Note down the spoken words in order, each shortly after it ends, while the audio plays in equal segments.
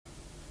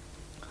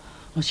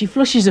Oh, she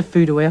flushes her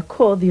food away. I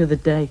caught her the other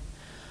day.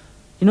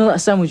 You know that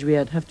sandwich we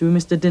had after we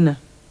missed the dinner?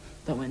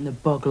 That went in the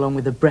bog along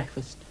with the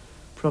breakfast.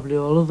 Probably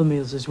all other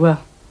meals as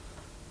well.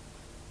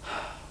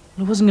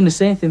 I wasn't going to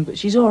say anything, but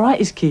she's all right,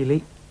 is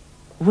Keely.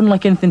 I wouldn't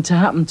like anything to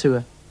happen to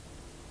her.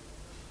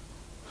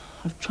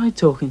 I've tried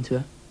talking to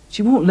her.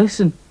 She won't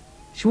listen.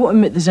 She won't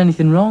admit there's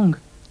anything wrong.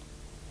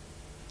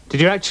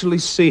 Did you actually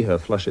see her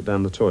flush it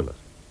down the toilet?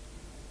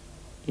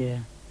 Yeah.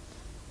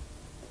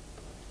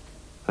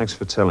 Thanks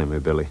for telling me,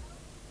 Billy.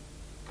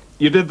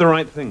 You did the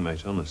right thing,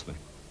 mate, honestly.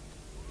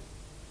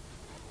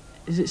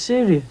 Is it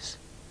serious?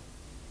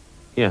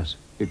 Yes,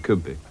 it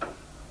could be.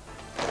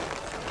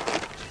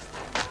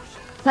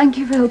 Thank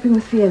you for helping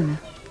with Fiona.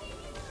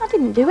 I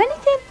didn't do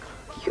anything.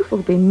 You've all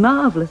been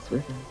marvellous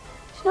with her.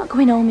 She's not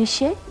going home, is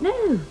she?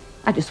 No.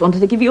 I just wanted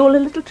to give you all a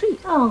little treat.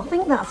 Oh, I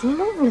think that's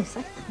lovely.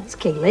 Thanks,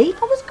 Keely. I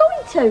was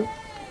going to.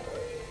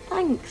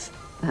 Thanks.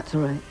 That's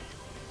all right.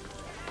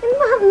 Isn't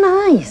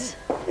that nice?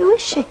 Who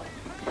is she?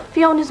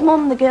 Fiona's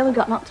mum, the girl who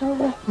got knocked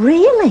over.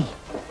 Really?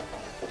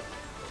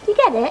 Do you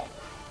get it?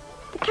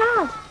 The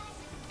card.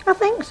 I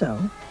think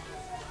so.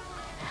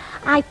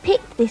 I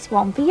picked this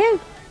one for you.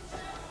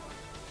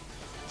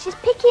 She's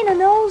picking her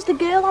nose, the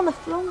girl on the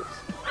front.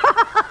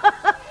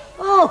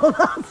 Oh,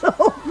 that's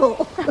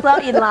awful. I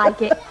thought you'd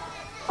like it.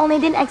 Only I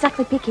didn't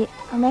exactly pick it.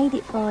 I made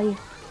it for you.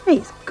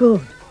 It's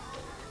good.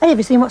 Have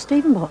you seen what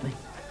Stephen bought me?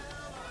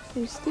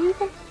 Who's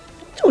Stephen?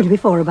 I told you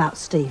before about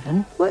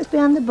Stephen. Works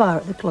behind the bar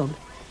at the club.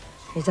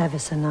 He's ever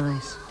so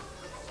nice.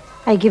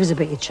 Hey, give us a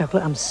bit of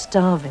chocolate. I'm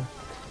starving.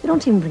 They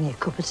don't even bring you a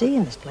cup of tea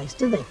in this place,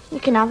 do they? You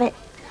can have it.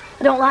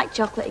 I don't like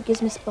chocolate. It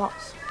gives me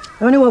spots.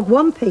 I only want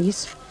one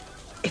piece.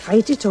 If I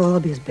eat it all, it'll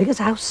be as big as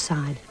house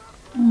side.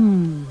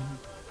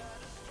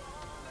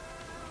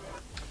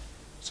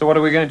 So what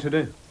are we going to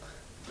do?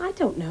 I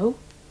don't know.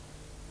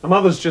 My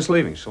mother's just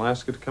leaving. Shall I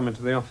ask her to come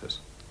into the office?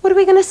 What are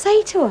we going to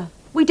say to her?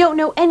 We don't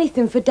know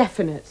anything for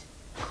definite.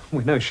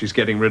 We know she's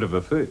getting rid of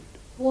her food.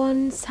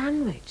 One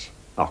sandwich.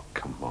 Oh,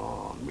 come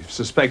on. We've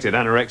suspected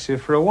anorexia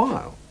for a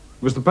while.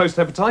 It was the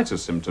post-hepatitis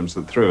symptoms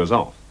that threw us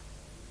off.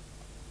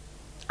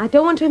 I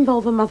don't want to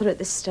involve her mother at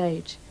this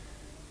stage.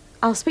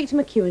 I'll speak to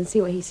McHugh and see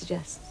what he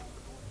suggests.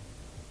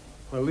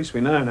 Well, at least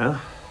we know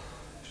now.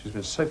 She's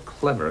been so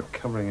clever at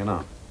covering it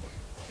up.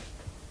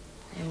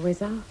 They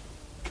always are.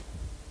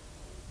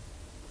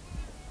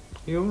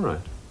 You all right?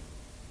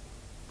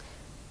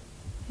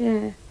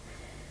 Yeah.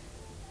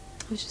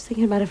 I was just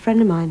thinking about a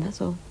friend of mine,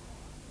 that's all.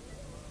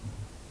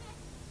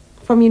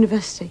 From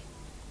university.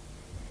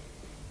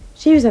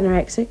 She was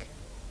anorexic.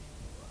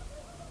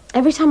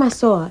 Every time I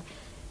saw her,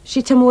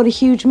 she'd tell me what a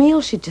huge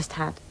meal she'd just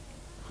had.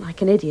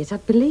 Like an idiot,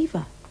 I'd believe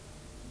her.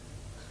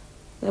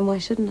 Then why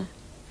shouldn't I?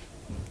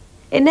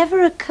 It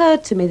never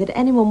occurred to me that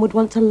anyone would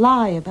want to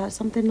lie about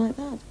something like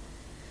that.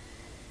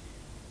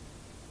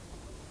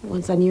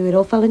 Once I knew, it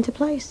all fell into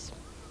place.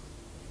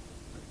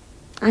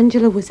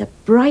 Angela was a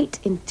bright,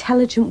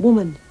 intelligent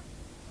woman.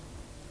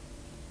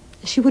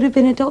 She would have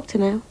been a doctor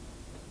now.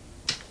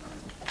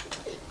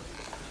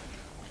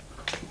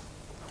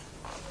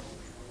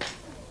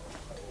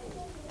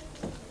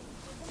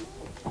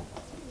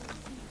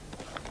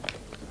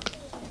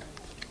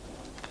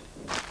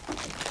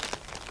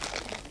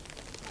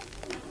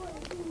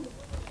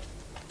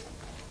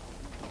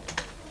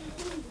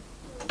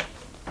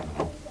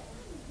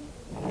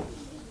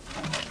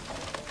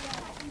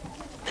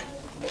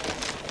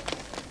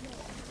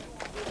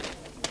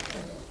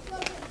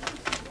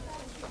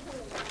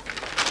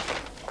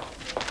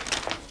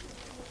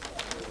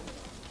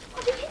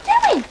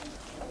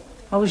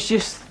 I was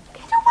just...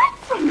 Get away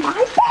from my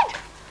bed!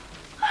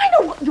 I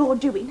know what you're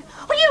doing.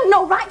 Well, you've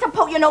no right to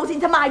poke your nose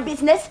into my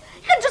business.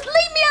 You can just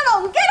leave me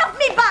alone. Get off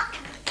me back.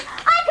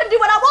 I can do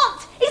what I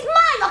want. It's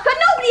my locker,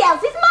 nobody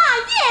else. It's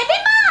mine. Yeah, be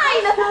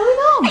mine. What's going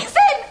on? It's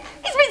him.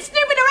 He's been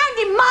snooping around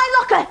in my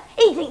locker.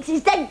 He thinks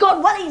he's dead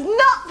good. Well, he's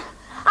not.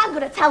 I'm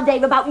going to tell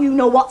Dave about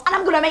you-know-what, and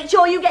I'm going to make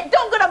sure you get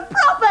done good and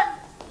proper.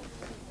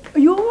 Are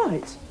you all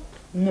right?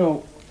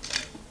 No.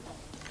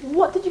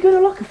 What did you go to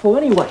the locker for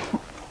anyway?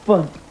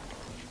 Fun.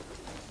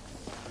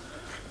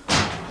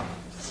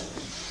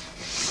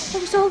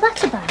 What was all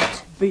that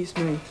about? Beats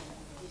me.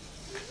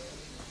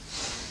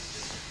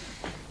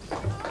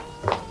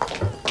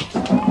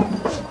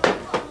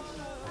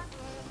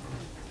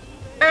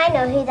 I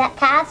know who that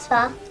card's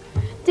for.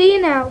 Do you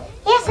know?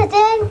 Yes, I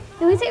do.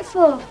 Who is it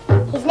for?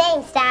 His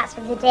name starts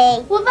with a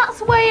D. Well,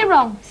 that's where you're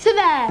wrong. So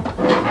there.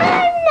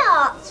 I'm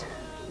not.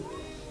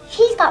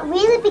 She's got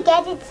really big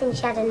headed since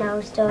she had a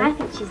nose done. I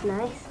think she's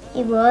nice.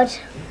 You would.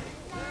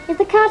 Is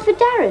the card for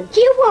Darren?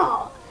 You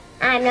what?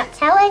 I'm not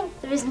telling.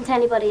 There isn't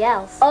anybody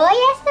else. Oh,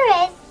 yes, there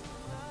is.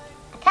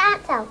 I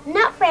can't tell.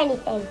 Not for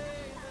anything.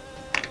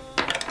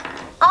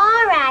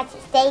 All right,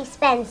 it's Dave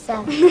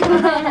Spencer.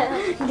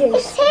 It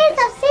is.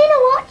 I've seen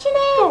her watching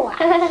him.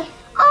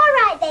 All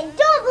right, then.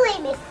 Don't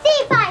believe me. See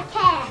if I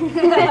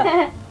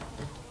care.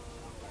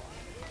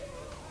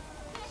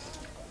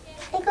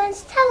 Are you going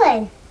to tell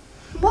him?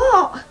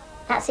 What?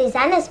 That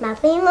Susanna's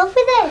madly in love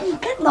with him.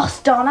 Get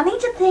lost, Dawn. I need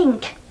to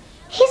think.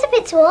 He's a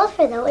bit too old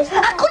for her, though, isn't he?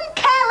 I couldn't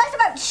care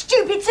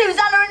stupid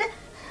Susanna and...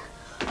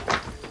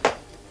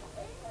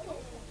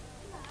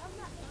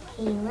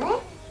 Keely?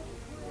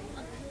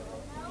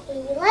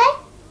 Keely?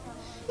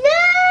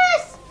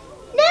 Nurse!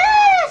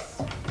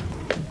 Nurse!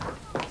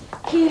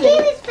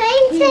 Keely's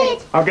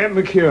fainted. I'll get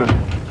McEwen.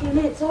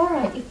 Keely, it's all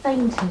right. You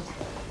fainted.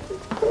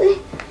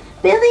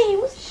 Billy,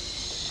 was...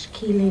 Shh,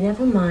 Keely,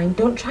 never mind.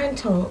 Don't try and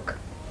talk.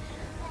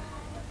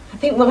 I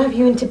think we'll have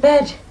you into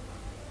bed.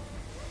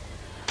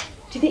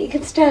 Do you think you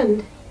can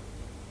stand?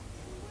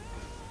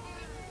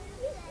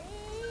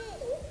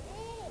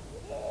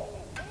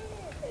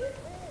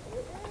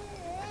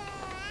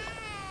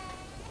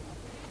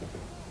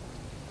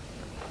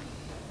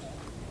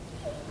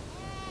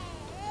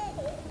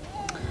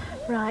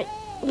 Right,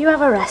 you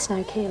have a rest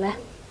now, Keely.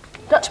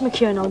 Dr.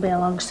 McEwen will be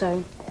along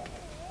soon.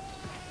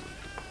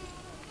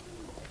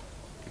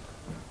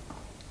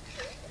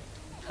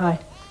 Hi.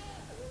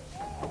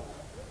 Do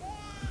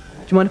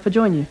you mind if I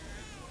join you?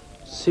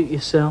 Suit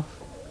yourself.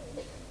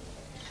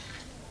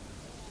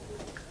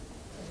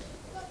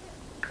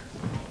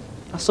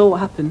 I saw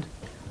what happened.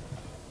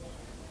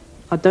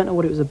 I don't know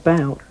what it was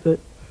about, but...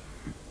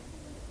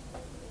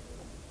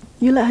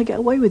 You let her get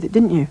away with it,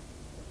 didn't you?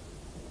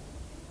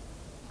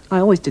 I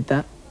always did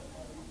that.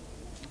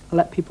 I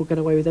let people get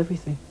away with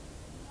everything.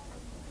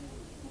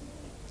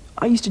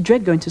 I used to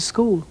dread going to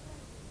school.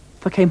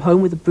 If I came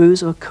home with a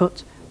bruise or a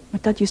cut, my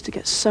dad used to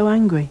get so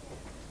angry.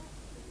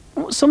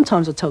 Well,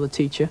 sometimes I'd tell the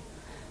teacher,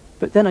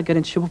 but then I'd get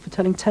into trouble for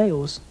telling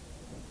tales.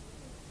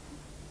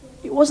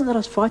 It wasn't that I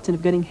was frightened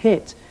of getting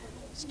hit.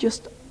 It's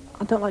just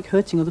I don't like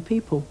hurting other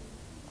people.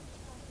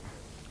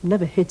 I've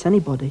never hit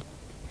anybody.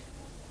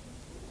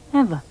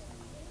 Ever?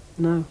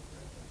 No.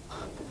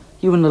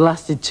 You wouldn't have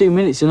lasted 2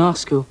 minutes in our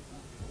school.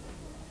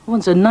 I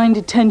once had 9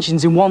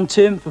 detentions in 1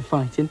 term for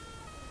fighting.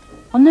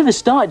 I never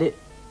started it,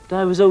 but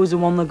I was always the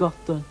one that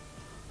got done.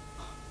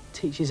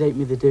 Teachers hate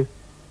me, they do.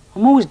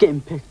 I'm always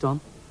getting picked on.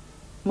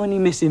 Money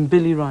missing,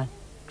 Billy Ryan.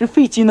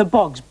 Graffiti in the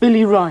bogs,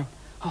 Billy Ryan.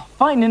 Oh,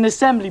 fighting in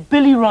assembly,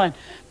 Billy Ryan.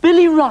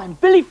 Billy Ryan,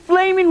 Billy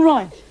Flaming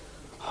Ryan.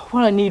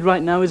 What I need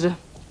right now is a...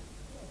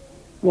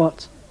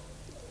 What?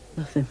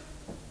 Nothing.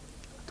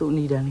 I don't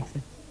need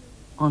anything.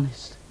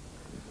 Honest.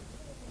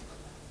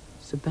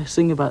 It's the best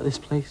thing about this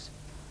place.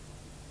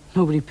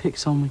 Nobody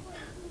picks on me.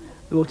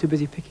 They're all too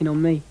busy picking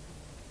on me.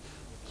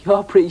 You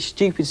are pretty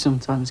stupid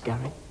sometimes,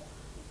 Gary.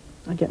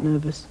 I get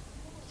nervous.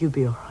 You'll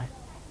be all right.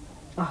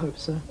 I hope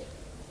so.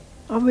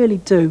 I really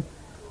do.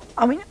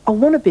 I mean, I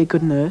want to be a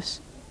good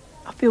nurse.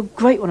 I feel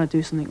great when I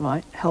do something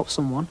right, help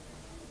someone.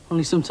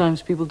 Only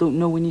sometimes people don't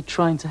know when you're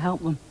trying to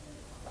help them.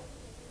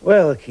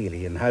 Well,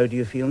 Keely, and how do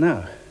you feel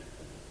now?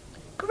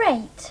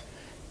 Great.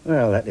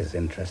 Well, that is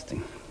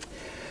interesting.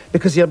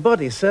 Because your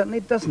body certainly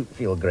doesn't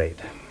feel great.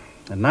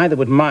 And neither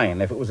would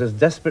mine if it was as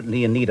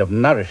desperately in need of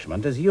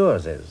nourishment as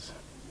yours is.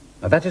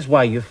 Now, that is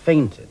why you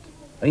fainted.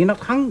 Are you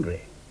not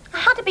hungry? I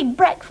had a big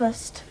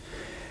breakfast.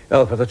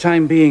 Well, for the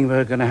time being,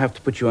 we're going to have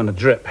to put you on a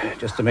drip,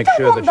 just to make Don't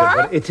sure want that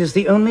that. It is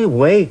the only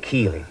way,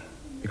 Keely.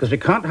 Because we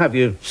can't have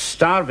you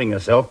starving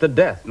yourself to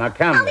death, now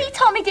can I'll we? eat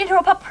Tommy dinner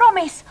up, I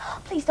promise.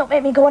 Please don't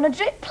make me go on a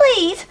drip,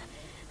 please.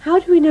 How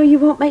do we know you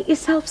won't make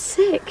yourself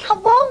sick? I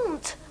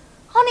won't.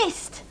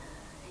 Honest.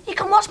 You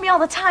can watch me all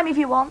the time if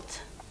you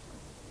want.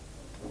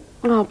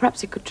 Well,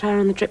 perhaps you could try her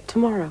on the drip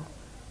tomorrow.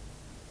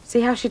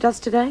 See how she does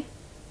today?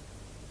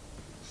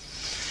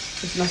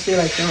 Listen, I'll see you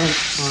later. All right,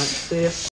 see you.